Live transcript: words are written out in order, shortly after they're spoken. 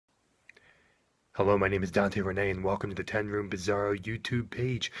Hello, my name is Dante Renee, and welcome to the 10 Room Bizarro YouTube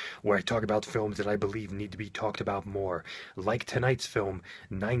page, where I talk about films that I believe need to be talked about more. Like tonight's film,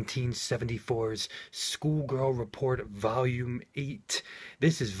 1974's Schoolgirl Report Volume 8.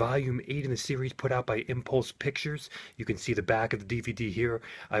 This is Volume 8 in the series put out by Impulse Pictures. You can see the back of the DVD here.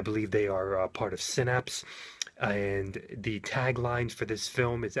 I believe they are part of Synapse. And the taglines for this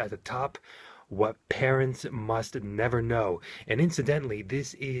film is at the top. What parents must never know. And incidentally,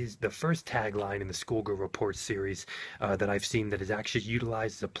 this is the first tagline in the Schoolgirl Report series that I've seen that is actually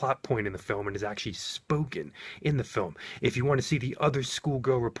utilized as a plot point in the film and is actually spoken in the film. If you want to see the other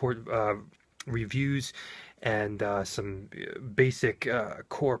Schoolgirl Report reviews and some basic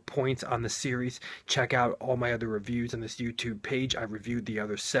core points on the series, check out all my other reviews on this YouTube page. I reviewed the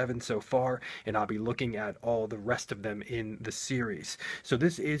other 7 so far, and I'll be looking at all the rest of them in the series. So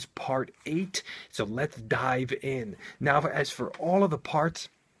this is part 8, so let's dive in. Now, as for all of the parts,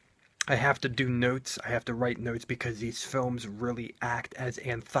 I have to do notes. I have to write notes because these films really act as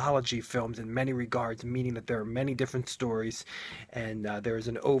anthology films in many regards, meaning that there are many different stories and there is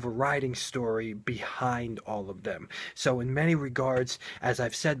an overriding story behind all of them. So in many regards, as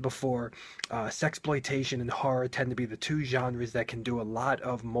I've said before, sexploitation and horror tend to be the two genres that can do a lot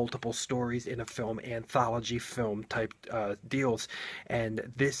of multiple stories in a film, anthology film type deals,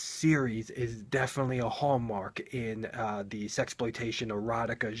 and this series is definitely a hallmark in the sexploitation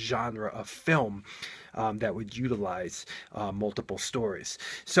erotica genre of film that would utilize multiple stories.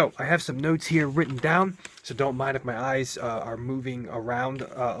 So I have some notes here written down, so don't mind if my eyes are moving around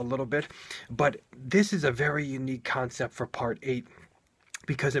a little bit. But this is a very unique concept for part 8,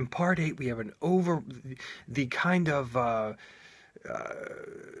 because in part 8 we have the kind of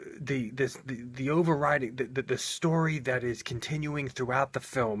the overriding the story that is continuing throughout the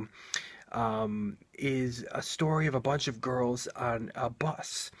film is a story of a bunch of girls on a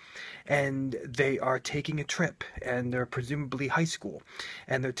bus, and they are taking a trip, and they're presumably high school,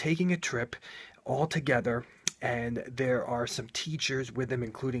 and they're taking a trip all together, and there are some teachers with them,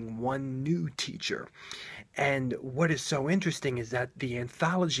 including one new teacher. And what is so interesting is that the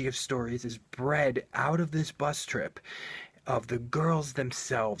anthology of stories is bred out of this bus trip, of the girls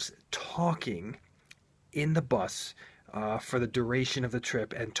themselves talking in the bus for the duration of the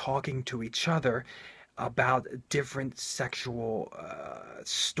trip and talking to each other about different sexual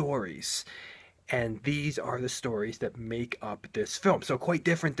stories. And these are the stories that make up this film. So quite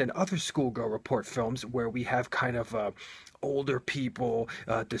different than other Schoolgirl Report films, where we have kind of older people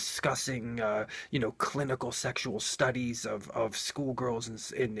discussing, clinical sexual studies of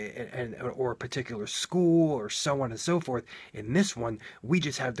schoolgirls in or a particular school, or so on and so forth. In this one, we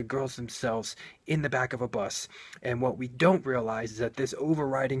just have the girls themselves in the back of a bus. And what we don't realize is that this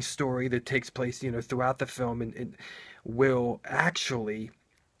overriding story that takes place, throughout the film, and will actually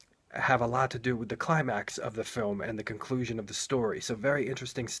have a lot to do with the climax of the film and the conclusion of the story. So very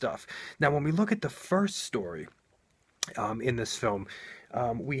interesting stuff. Now, when we look at the first story in this film,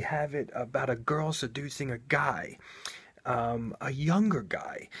 we have it about a girl seducing a guy, a younger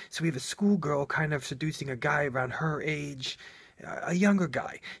guy. So we have a schoolgirl kind of seducing a guy around her age, a younger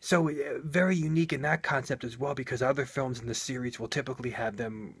guy. So very unique in that concept as well, because other films in the series will typically have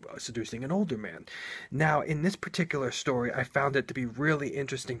them seducing an older man. Now, in this particular story, I found it to be really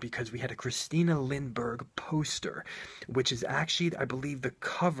interesting because we had a Christina Lindbergh poster, which is actually, I believe, the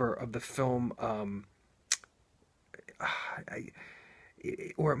cover of the film.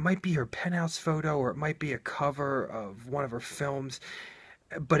 Or it might be her penthouse photo, or it might be a cover of one of her films,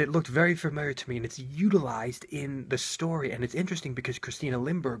 but it looked very familiar to me, and it's utilized in the story. And it's interesting because Christina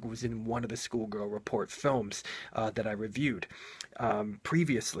Lindbergh was in one of the Schoolgirl Report films that I reviewed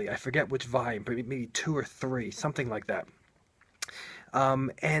previously. I forget which volume, but maybe 2 or 3, something like that.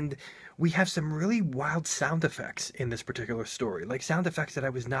 And we have some really wild sound effects in this particular story, like sound effects that I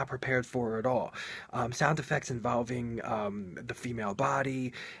was not prepared for at all. Sound effects involving the female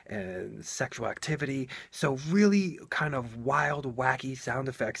body and sexual activity. So really kind of wild, wacky sound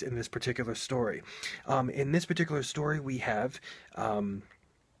effects in this particular story. In this particular story, we have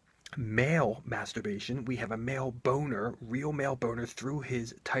male masturbation. We have a male boner, real male boner through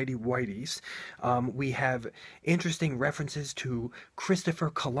his tighty whities. We have interesting references to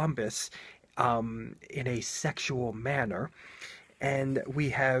Christopher Columbus in a sexual manner. And we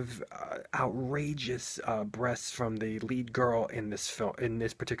have outrageous breasts from the lead girl in this film, in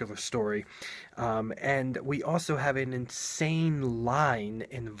this particular story, and we also have an insane line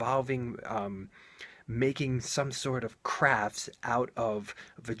involving making some sort of crafts out of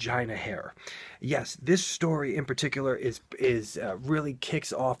vagina hair. Yes, this story in particular is really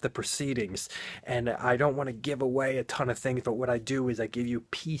kicks off the proceedings, and I don't want to give away a ton of things, but what I do is I give you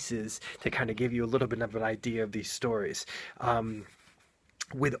pieces to kind of give you a little bit of an idea of these stories.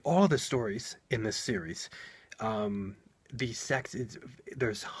 With all the stories in this series, the sex is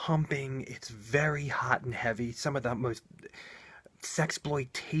there's humping. It's very hot and heavy. Some of the most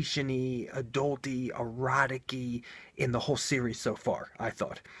sexploitation-y, adulty, erotic-y in the whole series so far, I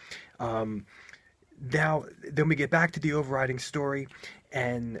thought. Now, then we get back to the overriding story,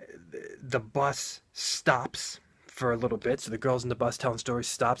 and the bus stops for a little bit. So the girls in the bus telling stories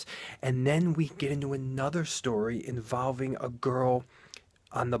stops, and then we get into another story involving a girl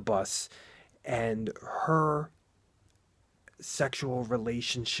on the bus and her sexual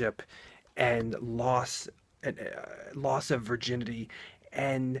relationship and loss of virginity,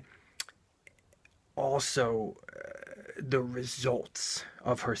 and also the results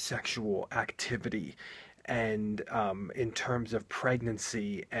of her sexual activity, and in terms of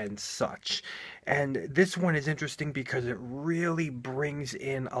pregnancy and such. And this one is interesting because it really brings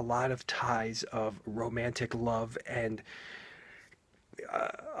in a lot of ties of romantic love and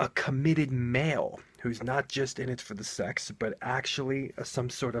a committed male who's not just in it for the sex, but actually some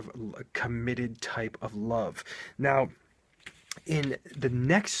sort of committed type of love. Now, in the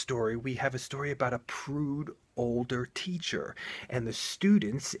next story, we have a story about a prude older teacher and the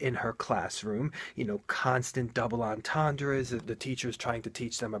students in her classroom, constant double entendres. The teacher's trying to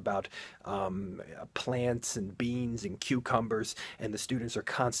teach them about plants and beans and cucumbers, and the students are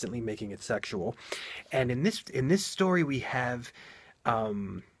constantly making it sexual. And in this story, we have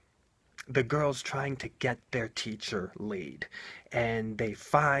the girls trying to get their teacher laid, and they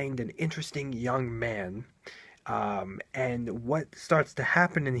find an interesting young man. And what starts to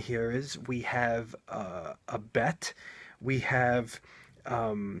happen in here is we have a bet, we have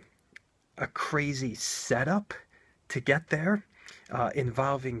a crazy setup to get there,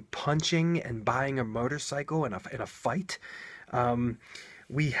 involving punching and buying a motorcycle in a fight.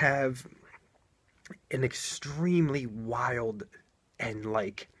 We have an extremely wild and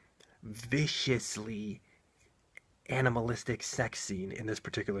viciously animalistic sex scene in this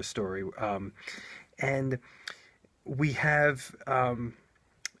particular story. And we have, I'm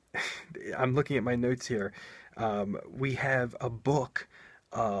looking at my notes here, we have a book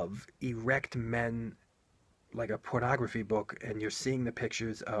of erect men, like a pornography book, and you're seeing the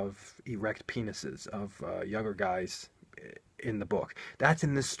pictures of erect penises of younger guys in the book. That's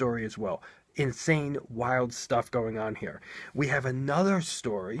in this story as well. Insane, wild stuff going on here. We have another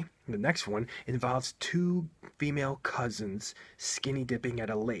story. The next one involves two female cousins skinny dipping at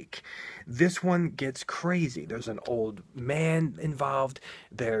a lake. This one gets crazy. There's an old man involved.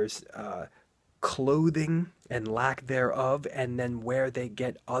 There's clothing and lack thereof, and then where they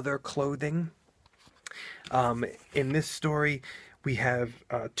get other clothing. In this story, we have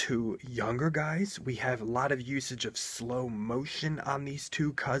two younger guys. We have a lot of usage of slow motion on these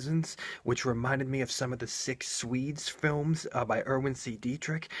two cousins, which reminded me of some of the Six Swedes films by Erwin C.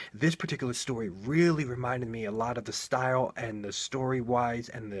 Dietrich. This particular story really reminded me a lot of the style and the story-wise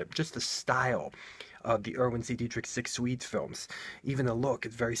and just the style of the Erwin C. Dietrich Six Swedes films. Even the look,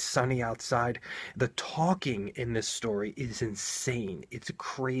 it's very sunny outside. The talking in this story is insane. It's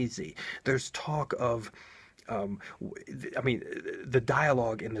crazy. There's talk of the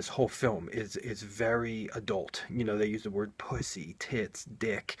dialogue in this whole film is very adult. They use the word pussy, tits,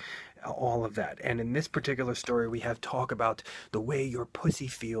 dick, all of that. And in this particular story, we have talk about the way your pussy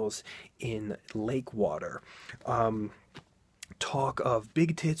feels in lake water. Talk of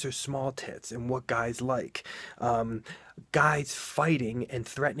big tits or small tits and what guys like. Guys fighting and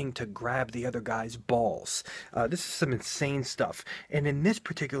threatening to grab the other guy's balls. This is some insane stuff. And in this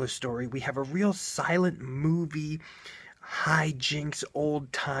particular story, we have a real silent movie, hijinks,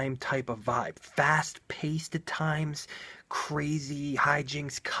 old-time type of vibe. Fast-paced at times, crazy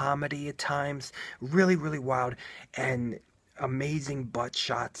hijinks, comedy at times. Really, really wild. And amazing butt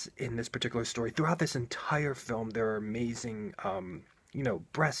shots in this particular story. Throughout this entire film, there are amazing,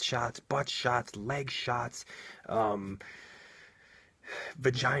 breast shots, butt shots, leg shots,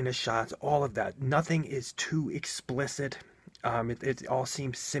 vagina shots, all of that. Nothing is too explicit. It all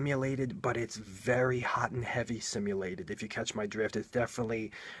seems simulated, but it's very hot and heavy simulated. If you catch my drift, it's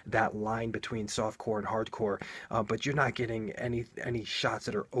definitely that line between softcore and hardcore. But you're not getting any shots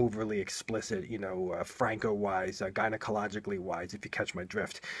that are overly explicit, Franco-wise, gynecologically wise. If you catch my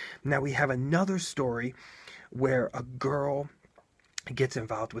drift. Now we have another story where a girl gets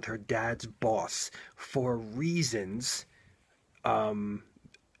involved with her dad's boss for reasons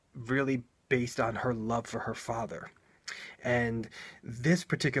really based on her love for her father. And this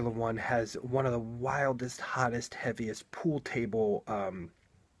particular one has one of the wildest, hottest, heaviest pool table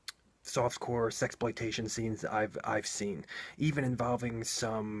softcore sexploitation scenes I've seen, even involving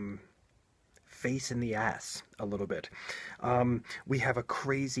some face in the ass a little bit. We have a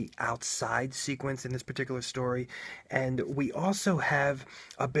crazy outside sequence in this particular story, and we also have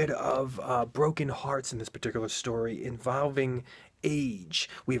a bit of broken hearts in this particular story involving age.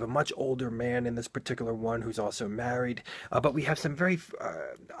 We have a much older man in this particular one who's also married, but we have some very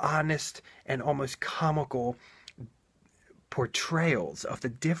honest and almost comical portrayals of the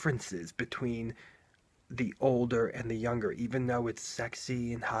differences between the older and the younger. Even though it's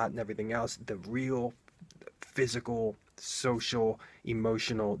sexy and hot and everything else, the real physical, social,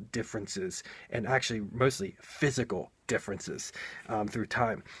 emotional differences, and actually mostly physical differences through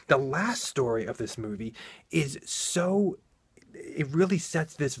time. The last story of this movie is so, it really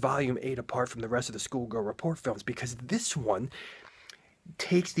sets this volume 8 apart from the rest of the Schoolgirl Report films, because this one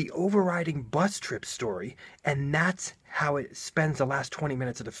takes the overriding bus trip story, and that's how it spends the last 20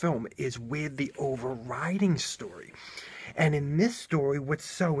 minutes of the film, is with the overriding story. And in this story, what's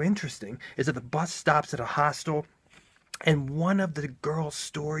so interesting is that the bus stops at a hostel, and one of the girl's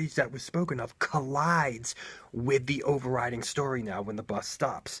stories that was spoken of collides with the overriding story now when the bus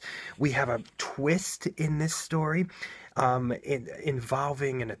stops. We have a twist in this story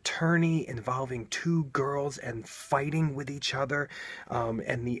involving an attorney, involving two girls and fighting with each other,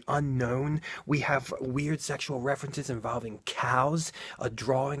 and the unknown. We have weird sexual references involving cows, a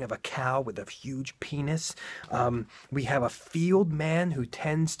drawing of a cow with a huge penis. We have a field man who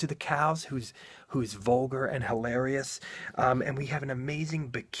tends to the cows, who's vulgar and hilarious. And we have an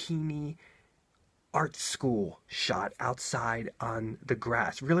amazing bikini art school shot outside on the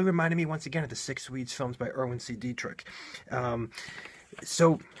grass. Really reminded me once again of the Six Weeds films by Erwin C. Dietrich.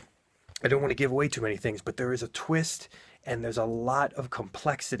 So I don't want to give away too many things, but there is a twist, and there's a lot of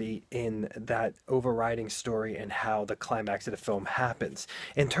complexity in that overriding story and how the climax of the film happens.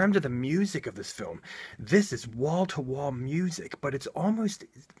 In terms of the music of this film, this is wall-to-wall music, but it's almost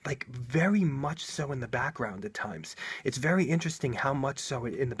like very much so in the background at times. It's very interesting how much so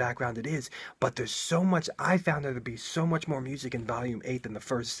in the background it is, but there's so much. I found there to be so much more music in Volume 8 than the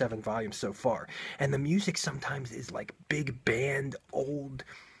first 7 volumes so far. And the music sometimes is like big band, old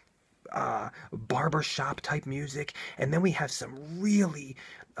barbershop type music, and then we have some really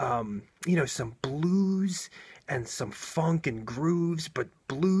some blues and some funk and grooves, but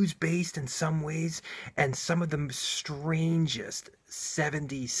blues based in some ways, and some of the strangest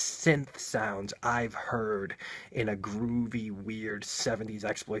 70s synth sounds I've heard in a groovy, weird 70s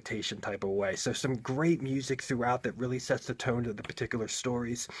exploitation type of way. So some great music throughout that really sets the tone to the particular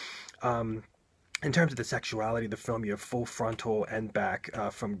stories. In terms of the sexuality of the film, you have full frontal and back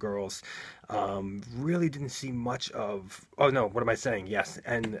from girls. Really didn't see much of... Oh, no, what am I saying? Yes,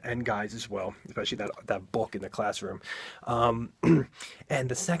 and guys as well, especially that book in the classroom. And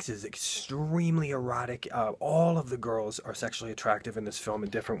the sex is extremely erotic. All of the girls are sexually attractive in this film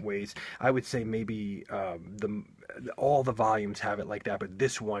in different ways. I would say maybe all the volumes have it like that, but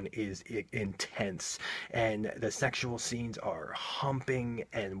this one is intense. And the sexual scenes are humping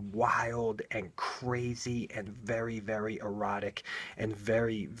and wild and crazy and very, very erotic and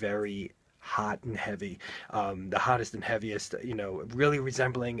very, very hot and heavy. The hottest and heaviest, really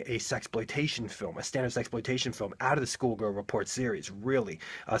resembling a sexploitation film, a standard sexploitation film out of the Schoolgirl Report series. Really,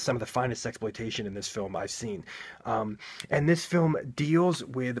 some of the finest sexploitation in this film I've seen. And this film deals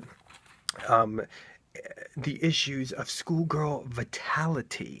with the issues of schoolgirl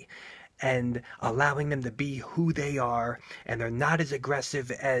vitality and allowing them to be who they are, and they're not as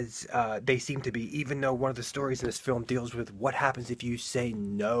aggressive as they seem to be, even though one of the stories in this film deals with what happens if you say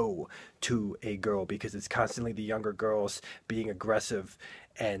no to a girl, because it's constantly the younger girls being aggressive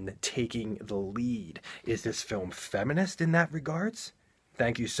and taking the lead. Is this film feminist in that regards?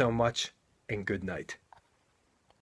 Thank you so much, and good night.